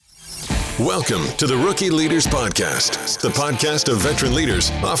Welcome to the Rookie Leaders Podcast, the podcast of veteran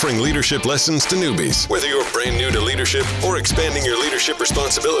leaders offering leadership lessons to newbies. Whether you're brand new to leadership or expanding your leadership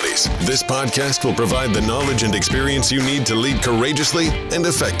responsibilities, this podcast will provide the knowledge and experience you need to lead courageously and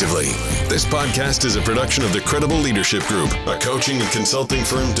effectively. This podcast is a production of the Credible Leadership Group, a coaching and consulting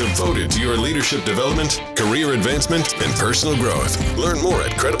firm devoted to your leadership development, career advancement, and personal growth. Learn more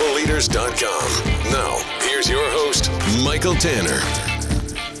at CredibleLeaders.com. Now, here's your host, Michael Tanner.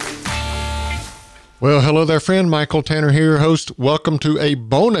 Well, hello there, friend. Michael Tanner here, host. Welcome to a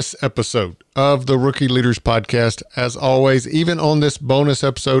bonus episode of the Rookie Leaders Podcast. As always, even on this bonus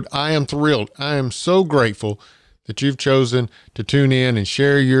episode, I am thrilled. I am so grateful that you've chosen to tune in and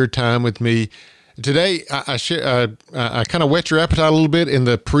share your time with me. Today, I kind of whet your appetite a little bit in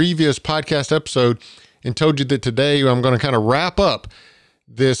the previous podcast episode and told you that today I'm going to kind of wrap up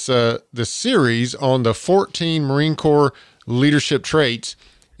this series on the 14 Marine Corps leadership traits.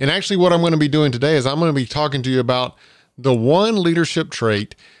 And actually what I'm going to be doing today is I'm going to be talking to you about the one leadership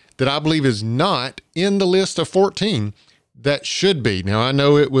trait that I believe is not in the list of 14 that should be. Now, I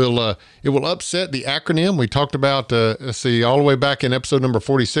know it will upset the acronym. We talked about, all the way back in episode number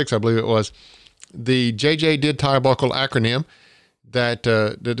 46, I believe it was, the JJ Did Tie Buckle acronym that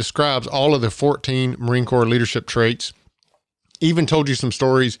describes all of the 14 Marine Corps leadership traits. Even told you some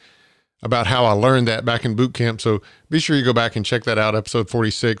stories about how I learned that back in boot camp. So be sure you go back and check that out, episode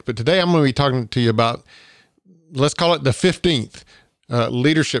 46. But today I'm going to be talking to you about, let's call it the 15th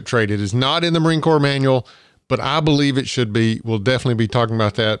leadership trait. It is not in the Marine Corps manual, but I believe it should be. We'll definitely be talking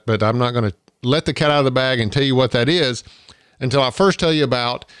about that, but I'm not going to let the cat out of the bag and tell you what that is until I first tell you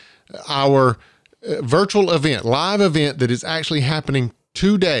about our virtual event, live event that is actually happening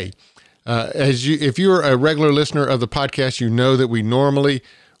today. If you're a regular listener of the podcast, you know that we normally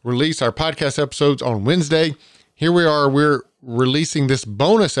release our podcast episodes on Wednesday. Here we are, we're releasing this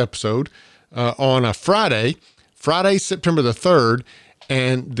bonus episode on a Friday, September the 3rd,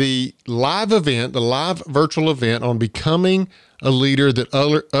 and the live virtual event on becoming a leader that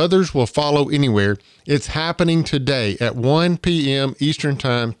others will follow anywhere. It's happening today at 1 p.m. Eastern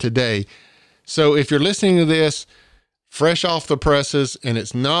Time today. So if you're listening to this fresh off the presses and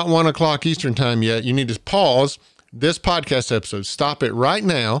it's not 1 o'clock Eastern Time yet, you need to pause this podcast episode. Stop it right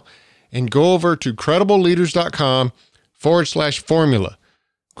now and go over to CredibleLeaders.com/formula.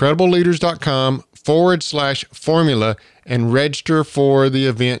 CredibleLeaders.com/formula and register for the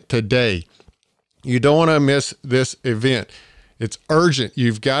event today. You don't want to miss this event. It's urgent.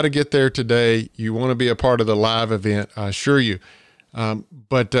 You've got to get there today. You want to be a part of the live event, I assure you.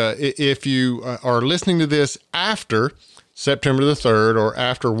 But if you are listening to this after September the 3rd or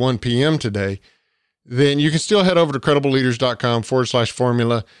after 1 p.m. today, then you can still head over to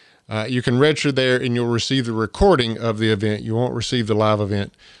CredibleLeaders.com/formula. You can register there and you'll receive the recording of the event. You won't receive the live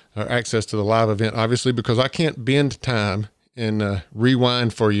event or access to the live event, obviously, because I can't bend time and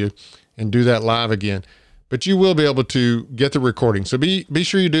rewind for you and do that live again. But you will be able to get the recording. So be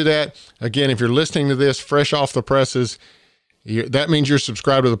sure you do that. Again, if you're listening to this fresh off the presses, that means you're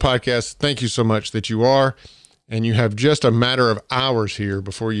subscribed to the podcast. Thank you so much that you are. And you have just a matter of hours here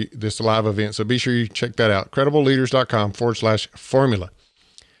before this live event. So be sure you check that out. CredibleLeaders.com/formula.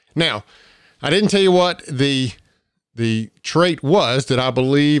 Now, I didn't tell you what the trait was that I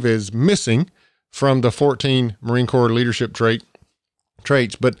believe is missing from the 14 Marine Corps leadership traits.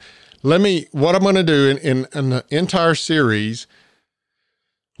 But what I'm going to do in the entire series,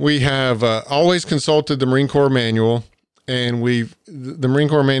 we have always consulted the Marine Corps manual. And the Marine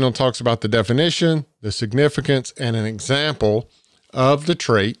Corps manual talks about the definition, the significance, and an example of the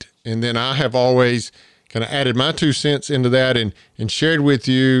trait. And then I have always kind of added my 2 cents into that and shared with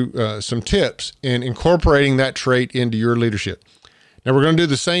you some tips in incorporating that trait into your leadership. Now, we're going to do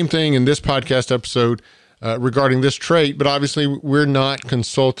the same thing in this podcast episode regarding this trait, but obviously we're not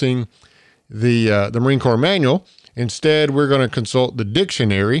consulting the Marine Corps manual. Instead, we're going to consult the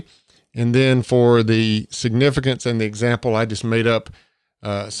dictionary. And then for the significance and the example, I just made up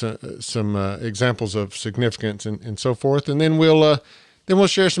some examples of significance and so forth. And then we'll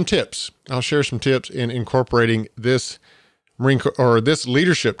share some tips. I'll share some tips in incorporating this this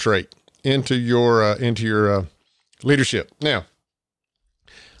leadership trait into your leadership. Now,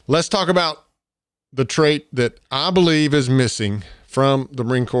 let's talk about the trait that I believe is missing from the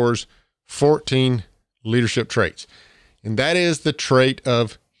Marine Corps' 14 leadership traits, and that is the trait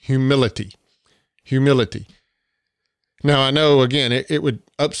of humility. Now, I know, again, it would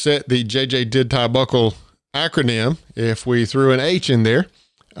upset the JJ Did Tie Buckle acronym if we threw an H in there,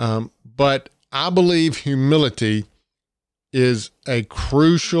 but I believe humility is a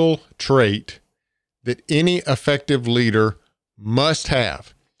crucial trait that any effective leader must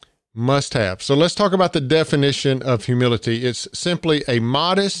have. must have. So let's talk about the definition of humility. It's simply a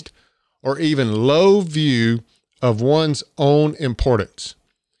modest or even low view of one's own importance.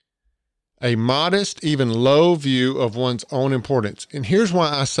 A modest, even low view of one's own importance. And here's why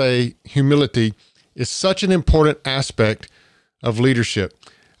I say humility is such an important aspect of leadership.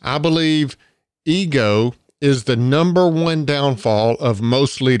 I believe ego is the number one downfall of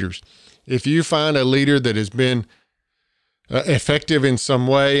most leaders. If you find a leader that has been effective in some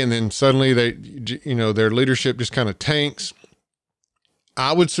way, and then suddenly their leadership just kind of tanks,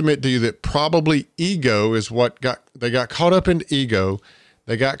 I would submit to you that probably ego is they got caught up in ego.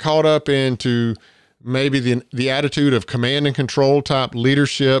 They got caught up into maybe the attitude of command and control type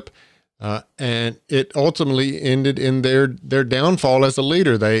leadership, and it ultimately ended in their downfall as a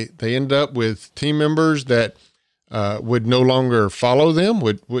leader. They ended up with team members that would no longer follow them,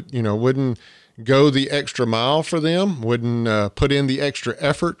 wouldn't go the extra mile for them, wouldn't put in the extra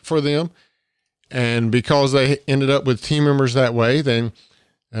effort for them. And because they ended up with team members that way, then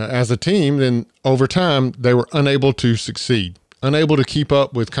as a team, then over time, they were unable to succeed, unable to keep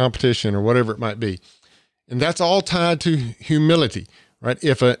up with competition or whatever it might be. And that's all tied to humility, right?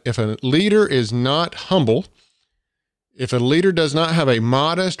 If a leader is not humble, if a leader does not have a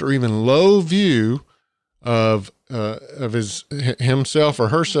modest or even low view of himself or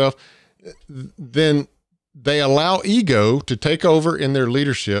herself, then they allow ego to take over in their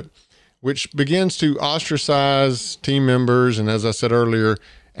leadership, which begins to ostracize team members. And as I said earlier,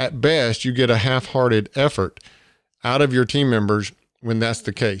 at best, you get a half-hearted effort out of your team members when that's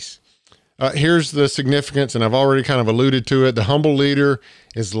the case. Here's the significance, and I've already kind of alluded to it. The humble leader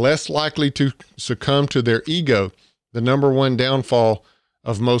is less likely to succumb to their ego, the number one downfall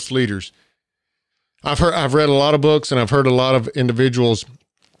of most leaders. I've read a lot of books, and I've heard a lot of individuals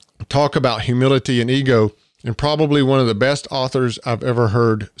talk about humility and ego, and probably one of the best authors I've ever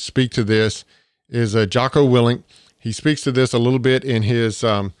heard speak to this is Jocko Willink. He speaks to this a little bit in his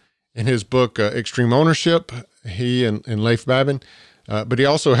book, Extreme Ownership, he and Leif Babin. But he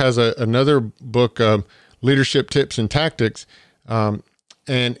also has another book, Leadership Tips and Tactics.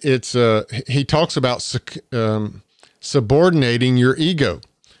 And he talks about subordinating your ego.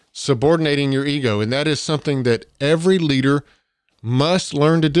 And that is something that every leader must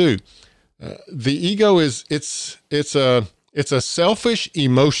learn to do. The ego it's a selfish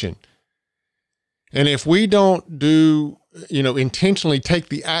emotion. And if we don't intentionally take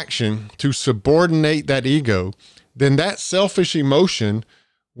the action to subordinate that ego, then that selfish emotion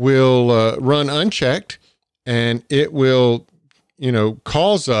will run unchecked, and it will,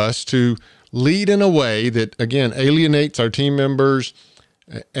 cause us to lead in a way that, again, alienates our team members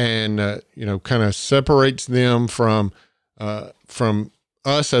and, kind of separates them from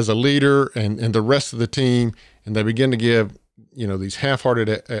us as a leader and the rest of the team. And they begin to give, these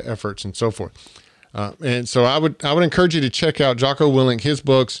half-hearted efforts and so forth. And so I would encourage you to check out Jocko Willink, his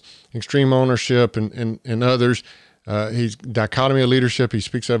books, Extreme Ownership and others. He's Dichotomy of Leadership. He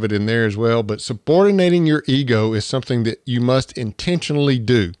speaks of it in there as well. But subordinating your ego is something that you must intentionally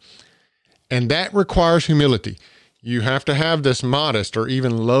do. And that requires humility. You have to have this modest or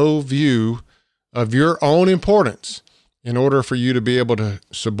even low view of your own importance in order for you to be able to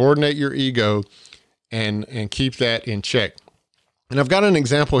subordinate your ego and keep that in check. And I've got an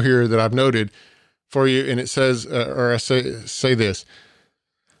example here that I've noted for you, and it says, I say this: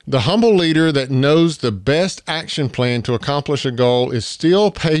 the humble leader that knows the best action plan to accomplish a goal is still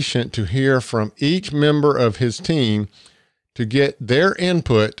patient to hear from each member of his team to get their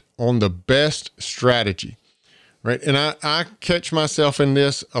input on the best strategy, right? And I catch myself in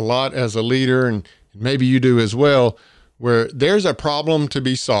this a lot as a leader, and maybe you do as well, where there's a problem to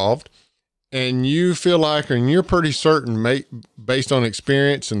be solved, and you feel like, and you're pretty certain, based on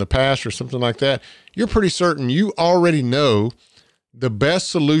experience in the past or something like that, you're pretty certain you already know the best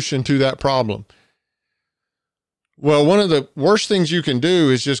solution to that problem. Well, one of the worst things you can do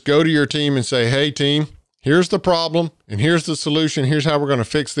is just go to your team and say, hey, team, here's the problem, and here's the solution. Here's how we're going to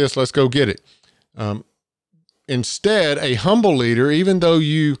fix this. Let's go get it. Instead, a humble leader, even though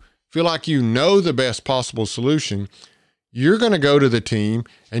you feel like you know the best possible solution, you're going to go to the team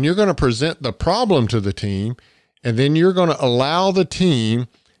and you're going to present the problem to the team, and then you're going to allow the team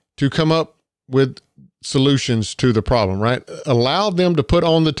to come up with solutions to the problem, right? Allow them to put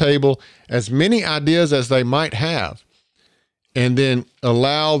on the table as many ideas as they might have, and then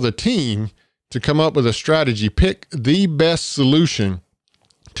allow the team to come up with a strategy, pick the best solution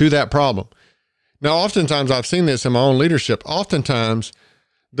to that problem. Now, oftentimes I've seen this in my own leadership. Oftentimes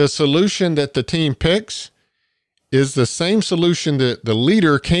the solution that the team picks is the same solution that the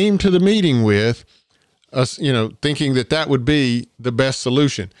leader came to the meeting with, thinking that would be the best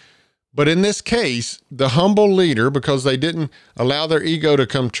solution. But in this case, the humble leader, because they didn't allow their ego to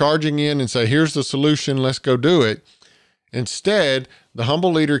come charging in and say, here's the solution, let's go do it. Instead, the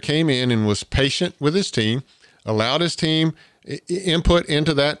humble leader came in and was patient with his team, allowed his team input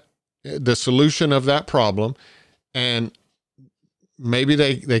into the solution of that problem. And maybe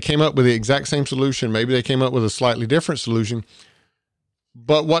they came up with the exact same solution. Maybe they came up with a slightly different solution.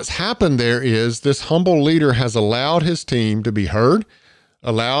 But what's happened there is this humble leader has allowed his team to be heard,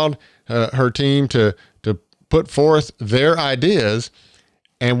 allowed her team to put forth their ideas.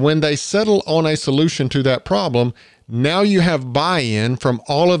 And when they settle on a solution to that problem, now you have buy-in from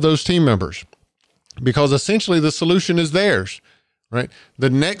all of those team members, because essentially the solution is theirs, right? The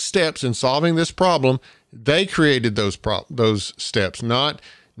next steps in solving this problem, they created those steps, not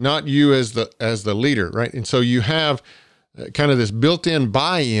you as the leader, right? And so you have kind of this built-in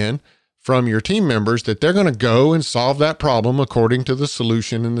buy-in from your team members that they're going to go and solve that problem according to the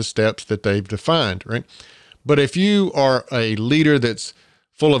solution and the steps that they've defined, right? But if you are a leader that's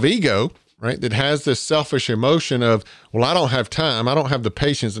full of ego, right, that has this selfish emotion of, well, I don't have time, I don't have the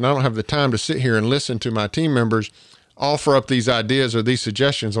patience, and I don't have the time to sit here and listen to my team members offer up these ideas or these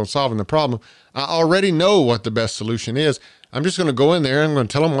suggestions on solving the problem. I already know what the best solution is. I'm just going to go in there, I'm going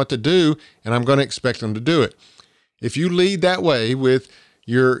to tell them what to do, and I'm going to expect them to do it. If you lead that way with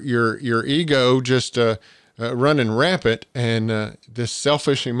your ego just running rampant and this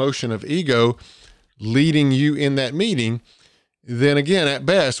selfish emotion of ego leading you in that meeting, then again, at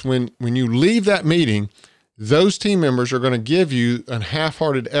best, when you leave that meeting, those team members are going to give you a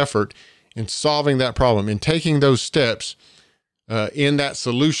half-hearted effort in solving that problem, in taking those steps in that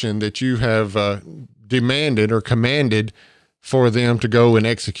solution that you have demanded or commanded for them to go and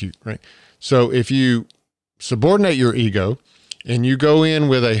execute, right? So if you subordinate your ego and you go in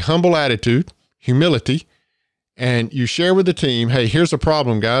with a humble attitude, humility, and you share with the team, hey, here's the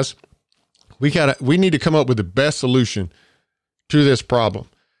problem, guys. We need to come up with the best solution to this problem.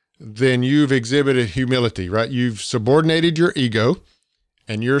 Then you've exhibited humility, right? You've subordinated your ego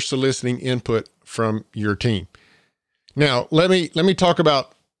and you're soliciting input from your team. Now, let me talk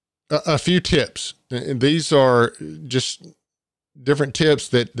about a few tips. These are just different tips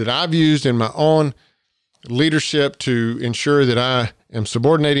that I've used in my own leadership to ensure that I am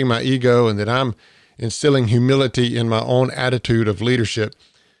subordinating my ego and that I'm instilling humility in my own attitude of leadership.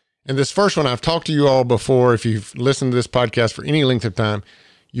 And this first one, I've talked to you all before. If you've listened to this podcast for any length of time,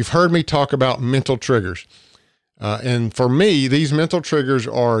 you've heard me talk about mental triggers. And for me, these mental triggers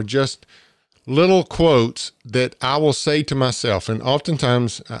are just little quotes that I will say to myself. And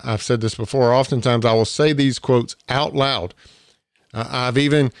oftentimes, I've said this before, oftentimes I will say these quotes out loud. I've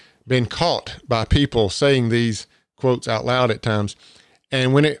even been caught by people saying these quotes out loud at times.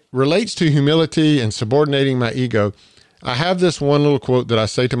 And when it relates to humility and subordinating my ego, I have this one little quote that I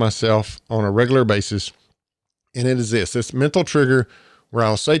say to myself on a regular basis, and it is this mental trigger where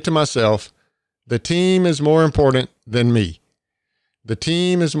I'll say to myself, the team is more important than me. The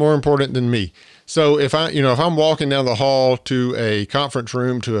team is more important than me. So if I'm walking down the hall to a conference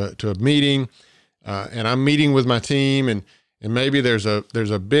room, to a meeting, and I'm meeting with my team, and maybe there's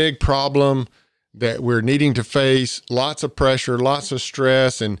a big problem that we're needing to face, lots of pressure, lots of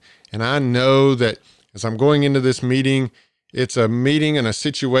stress, and I know that as I'm going into this meeting, it's a meeting and a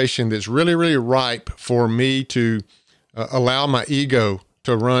situation that's really, really ripe for me to allow my ego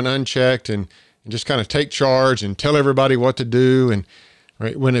to run unchecked and just kind of take charge and tell everybody what to do. And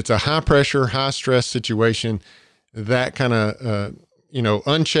right, when it's a high pressure, high stress situation, that kind of,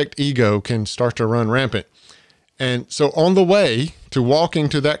 unchecked ego can start to run rampant. And so on the way to walking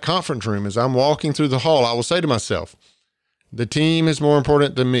to that conference room, as I'm walking through the hall, I will say to myself, the team is more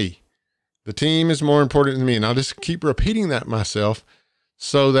important than me. The team is more important than me. And I'll just keep repeating that myself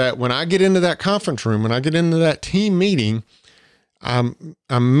so that when I get into that conference room, when I get into that team meeting, I've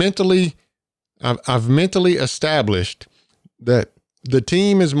mentally established that the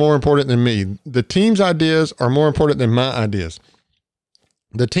team is more important than me. The team's ideas are more important than my ideas.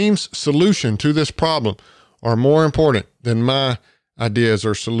 The team's solution to this problem are more important than my ideas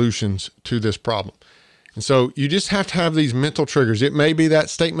or solutions to this problem. And so you just have to have these mental triggers. It may be that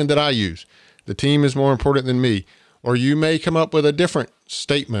statement that I use, the team is more important than me, or you may come up with a different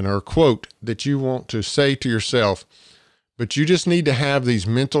statement or quote that you want to say to yourself, but you just need to have these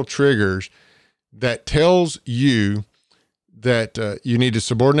mental triggers that tells you that you need to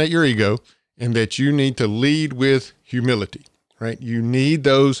subordinate your ego and that you need to lead with humility, right? You need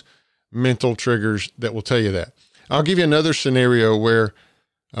those mental triggers that will tell you that. I'll give you another scenario where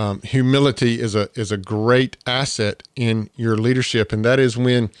humility is a great asset in your leadership. And that is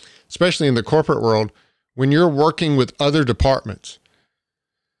when, especially in the corporate world, when you're working with other departments,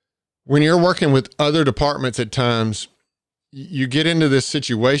 when you're working with other departments at times, you get into this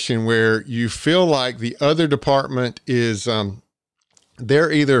situation where you feel like the other department is,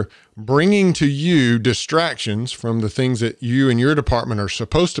 they're either bringing to you distractions from the things that you and your department are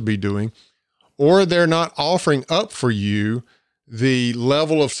supposed to be doing, or they're not offering up for you the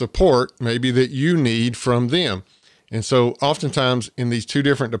level of support maybe that you need from them. And so oftentimes in these two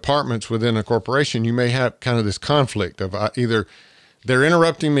different departments within a corporation, you may have kind of this conflict of either they're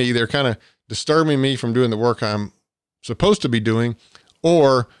interrupting me, they're kind of disturbing me from doing the work I'm supposed to be doing,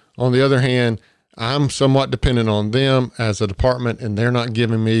 or on the other hand, I'm somewhat dependent on them as a department and they're not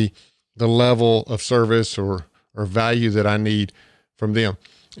giving me the level of service or value that I need from them.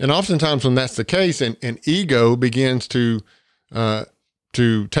 And oftentimes when that's the case and ego begins to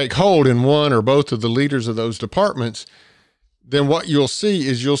take hold in one or both of the leaders of those departments, then what you'll see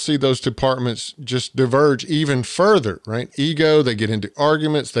is those departments just diverge even further, right? Ego, they get into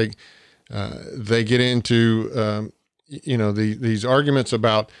arguments, they get into, these arguments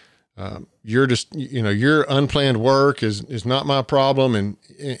about, your unplanned work is not my problem.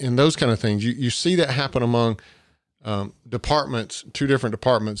 And those kind of things, you see that happen among, departments, two different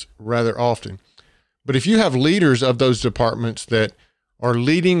departments rather often. But if you have leaders of those departments that are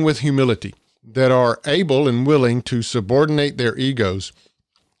leading with humility, that are able and willing to subordinate their egos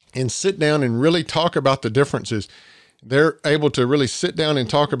and sit down and really talk about the differences, they're able to really sit down and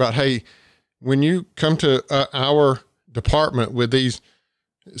talk about, hey, when you come to our department with these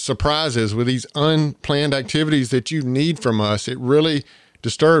surprises, with these unplanned activities that you need from us, it really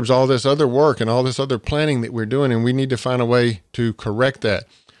disturbs all this other work and all this other planning that we're doing, and we need to find a way to correct that.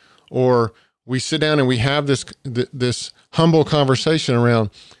 Or we sit down and we have this humble conversation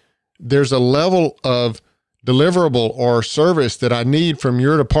around, there's a level of deliverable or service that I need from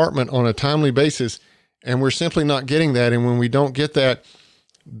your department on a timely basis, and we're simply not getting that. And when we don't get that,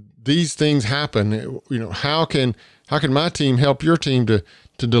 these things happen. How can my team help your team to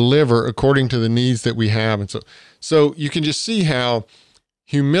deliver according to the needs that we have? And so you can just see how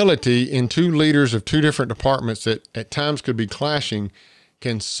humility in two leaders of two different departments that at times could be clashing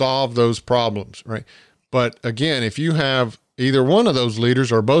can solve those problems, right? But again, if you have either one of those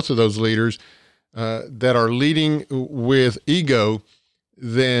leaders or both of those leaders that are leading with ego,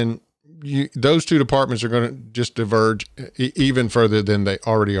 then those two departments are going to just diverge even further than they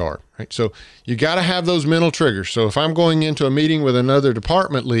already are, right? So you got to have those mental triggers. So if I'm going into a meeting with another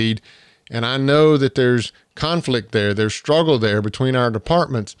department lead and I know that there's conflict there, there's struggle there between our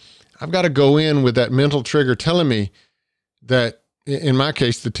departments, I've got to go in with that mental trigger telling me that, in my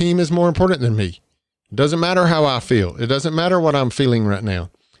case, the team is more important than me. It doesn't matter how I feel. It doesn't matter what I'm feeling right now.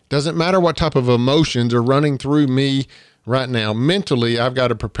 It doesn't matter what type of emotions are running through me right now. Mentally, I've got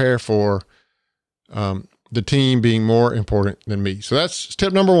to prepare for the team being more important than me. So that's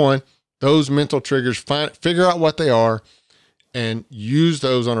tip number one. Those mental triggers, figure out what they are and use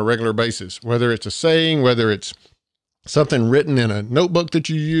those on a regular basis, whether it's a saying, whether it's something written in a notebook that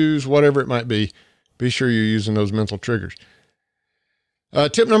you use, whatever it might be sure you're using those mental triggers.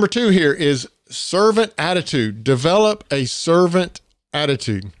 Tip number two here is servant attitude. Develop a servant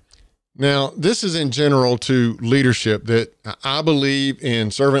attitude. Now, this is in general to leadership, that I believe in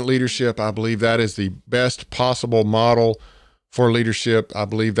servant leadership. I believe that is the best possible model for leadership. I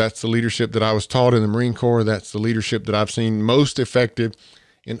believe that's the leadership that I was taught in the Marine Corps. That's the leadership that I've seen most effective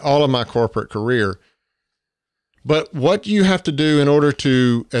in all of my corporate career. But what you have to do in order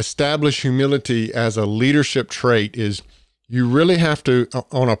to establish humility as a leadership trait is you really have to,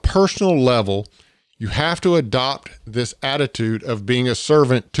 on a personal level, you have to adopt this attitude of being a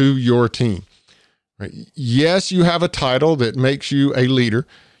servant to your team. Right? Yes, you have a title that makes you a leader.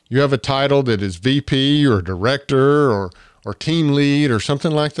 You have a title that is VP or director or team lead or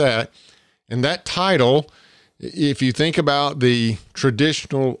something like that. And that title, if you think about the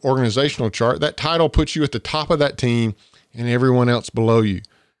traditional organizational chart, that title puts you at the top of that team and everyone else below you.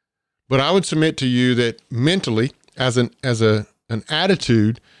 But I would submit to you that mentally, as an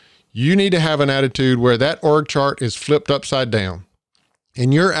attitude, you need to have an attitude where that org chart is flipped upside down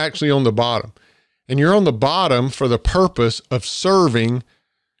and you're actually on the bottom. And you're on the bottom for the purpose of serving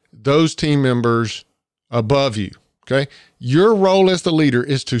those team members above you. Okay. Your role as the leader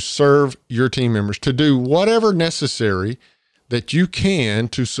is to serve your team members, to do whatever necessary that you can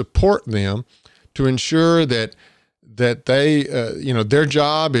to support them, to ensure that they, their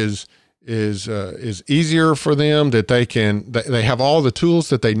job is easier for them, that they have all the tools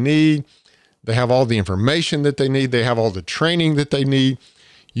that they need. They have all the information that they need. They have all the training that they need.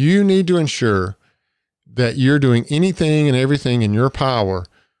 You need to ensure that you're doing anything and everything in your power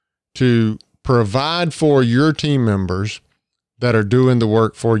to provide for your team members that are doing the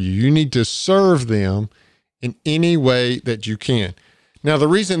work for you. You need to serve them in any way that you can. Now, the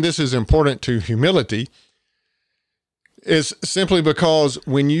reason this is important to humility is simply because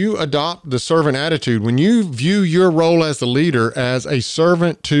when you adopt the servant attitude, when you view your role as the leader as a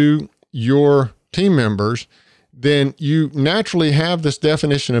servant to your team members, then you naturally have this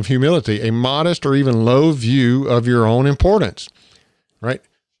definition of humility, a modest or even low view of your own importance, right?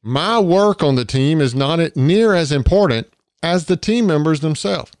 My work on the team is not near as important as the team members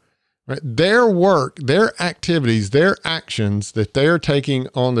themselves, right? Their work, their activities, their actions that they're taking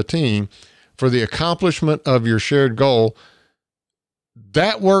on the team for the accomplishment of your shared goal,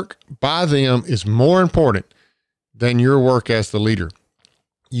 that work by them is more important than your work as the leader.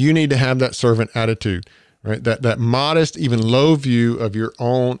 You need to have that servant attitude, right? That modest, even low view of your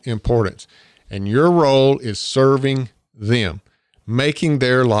own importance. And your role is serving them, making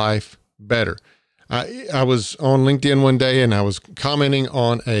their life better. I was on LinkedIn one day and I was commenting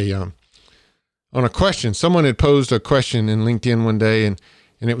on a question. Someone had posed a question in LinkedIn one day, and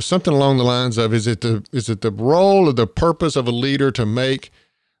it was something along the lines of, is it the role or the purpose of a leader to make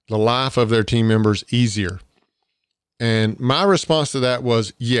the life of their team members easier? And my response to that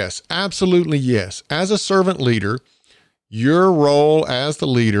was yes, absolutely yes. As a servant leader, your role as the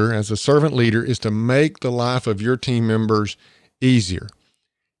leader, as a servant leader, is to make the life of your team members easier,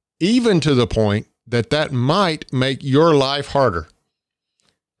 even to the point that might make your life harder,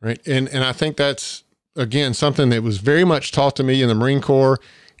 right? And I think that's, again, something that was very much taught to me in the Marine Corps.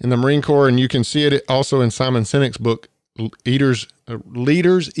 And you can see it also in Simon Sinek's book, Leaders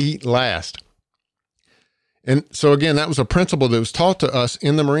Eat Last. And so again, that was a principle that was taught to us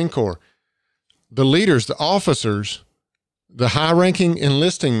in the Marine Corps. The leaders, the officers, the high-ranking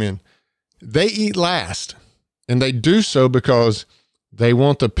enlisting men, they eat last, and they do so because they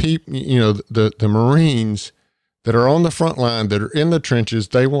want the people, the Marines that are on the front line, that are in the trenches,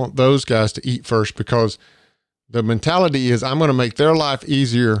 they want those guys to eat first, because the mentality is, I'm going to make their life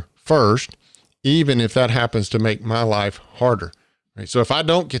easier first, even if that happens to make my life harder, right? So if I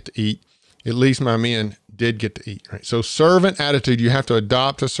don't get to eat, at least my men did get to eat, right? So servant attitude, you have to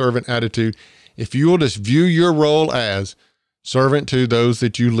adopt a servant attitude. If you will just view your role as servant to those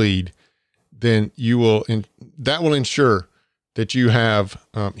that you lead, then that will ensure that you have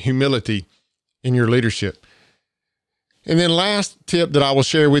humility in your leadership. And then last tip that I will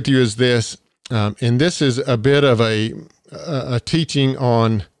share with you is this, and this is a bit of a teaching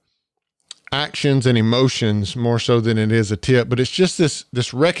on actions and emotions more so than it is a tip, but it's just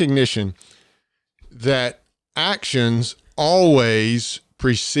this recognition that actions always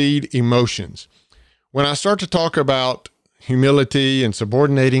precede emotions. When I start to talk about humility and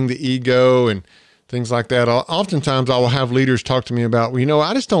subordinating the ego and things like that, oftentimes I will have leaders talk to me about,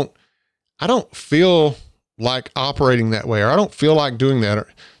 I don't feel like operating that way, or I don't feel like doing that. Or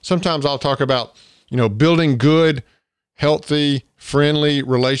sometimes I'll talk about, building good, healthy, friendly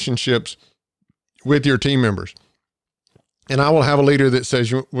relationships with your team members. And I will have a leader that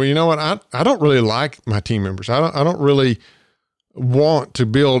says, well, you know what? I don't really like my team members. I don't really want to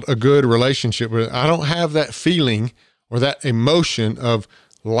build a good relationship with them. I don't have that feeling or that emotion of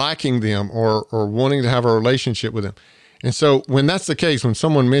liking them or wanting to have a relationship with them. And so when that's the case, when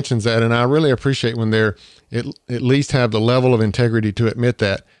someone mentions that, and I really appreciate when they're at least have the level of integrity to admit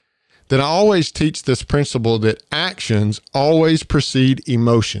that, then I always teach this principle that actions always precede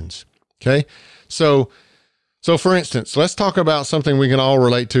emotions. Okay. So for instance, let's talk about something we can all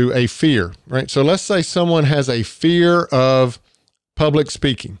relate to, a fear, right? So let's say someone has a fear of public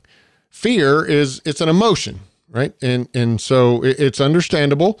speaking. Fear it's an emotion, right? And so it's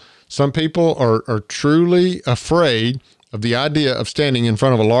understandable. Some people are truly afraid of the idea of standing in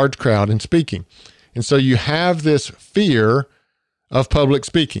front of a large crowd and speaking. And so you have this fear of public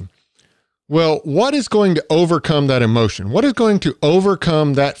speaking. Well, what is going to overcome that emotion? What is going to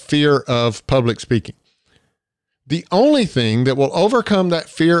overcome that fear of public speaking? The only thing that will overcome that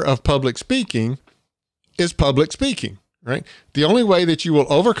fear of public speaking is public speaking, right? The only way that you will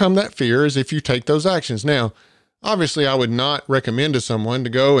overcome that fear is if you take those actions. Now, obviously, I would not recommend to someone to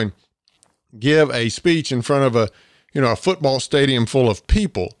go and give a speech in front of a football stadium full of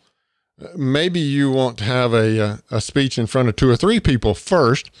people. Maybe you want to have a speech in front of 2 or 3 people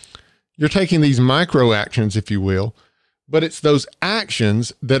first. You're taking these micro actions, if you will, but it's those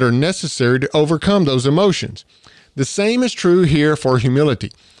actions that are necessary to overcome those emotions. The same is true here for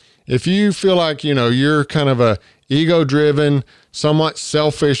humility. If you feel like, you're kind of a ego-driven, somewhat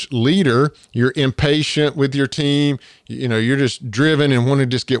selfish leader, you're impatient with your team, you're just driven and want to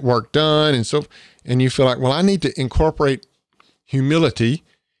just get work done. And you feel like, well, I need to incorporate humility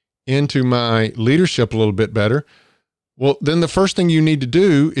into my leadership a little bit better. Well, then the first thing you need to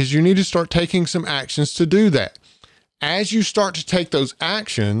do is you need to start taking some actions to do that. As you start to take those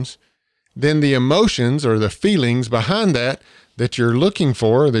actions, then the emotions or the feelings behind that you're looking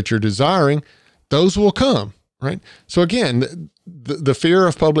for, that you're desiring, those will come, right? So again, the fear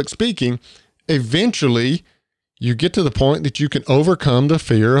of public speaking, eventually you get to the point that you can overcome the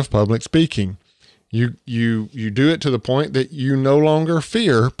fear of public speaking. You do it to the point that you no longer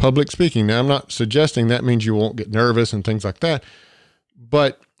fear public speaking. Now, I'm not suggesting that means you won't get nervous and things like that,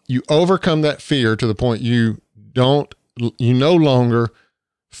 but you overcome that fear to the point you no longer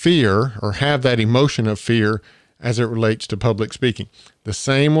fear or have that emotion of fear as it relates to public speaking. The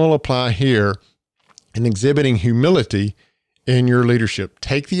same will apply here in exhibiting humility in your leadership.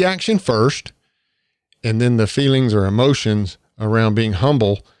 Take the action first, and then the feelings or emotions around being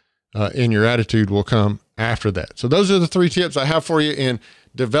humble in your attitude will come after that. So those are the 3 tips I have for you in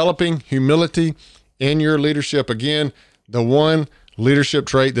developing humility in your leadership. Again, the one leadership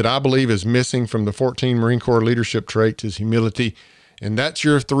trait that I believe is missing from the 14 Marine Corps leadership traits is humility. And that's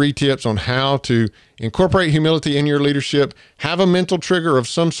your 3 tips on how to incorporate humility in your leadership. Have a mental trigger of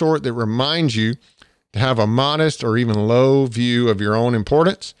some sort that reminds you to have a modest or even low view of your own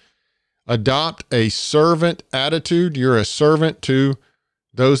importance. Adopt a servant attitude. You're a servant to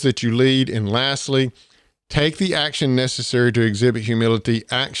those that you lead. And lastly, take the action necessary to exhibit humility.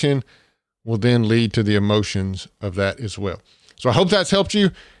 Action will then lead to the emotions of that as well. So I hope that's helped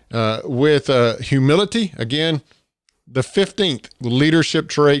you with humility. Again, the 15th leadership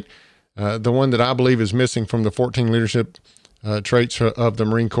trait, the one that I believe is missing from the 14 leadership traits of the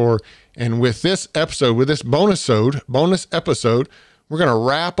Marine Corps. And with this episode, with this bonus episode, we're going to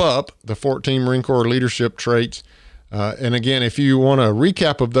wrap up the 14 Marine Corps leadership traits. And again, if you want a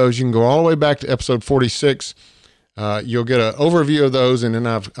recap of those, you can go all the way back to episode 46. You'll get an overview of those, and then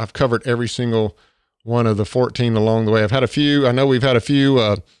I've covered every single one of the 14 along the way. I know we've had a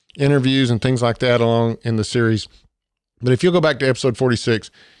few interviews and things like that along in the series. But if you'll go back to episode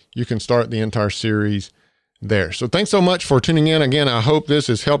 46, you can start the entire series there. So thanks so much for tuning in. Again, I hope this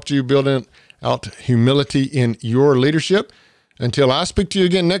has helped you build out humility in your leadership. Until I speak to you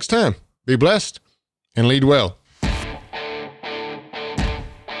again next time, be blessed and lead well.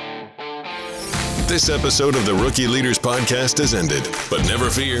 This episode of the Rookie Leaders Podcast has ended, but never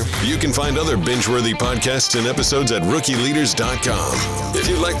fear, you can find other binge-worthy podcasts and episodes at RookieLeaders.com. If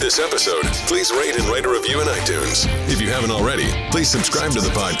you like this episode, please rate and write a review in iTunes. If you haven't already, please subscribe to the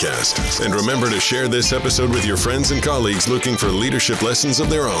podcast. And remember to share this episode with your friends and colleagues looking for leadership lessons of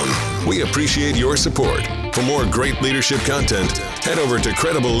their own. We appreciate your support. For more great leadership content, head over to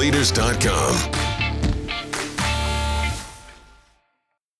CredibleLeaders.com.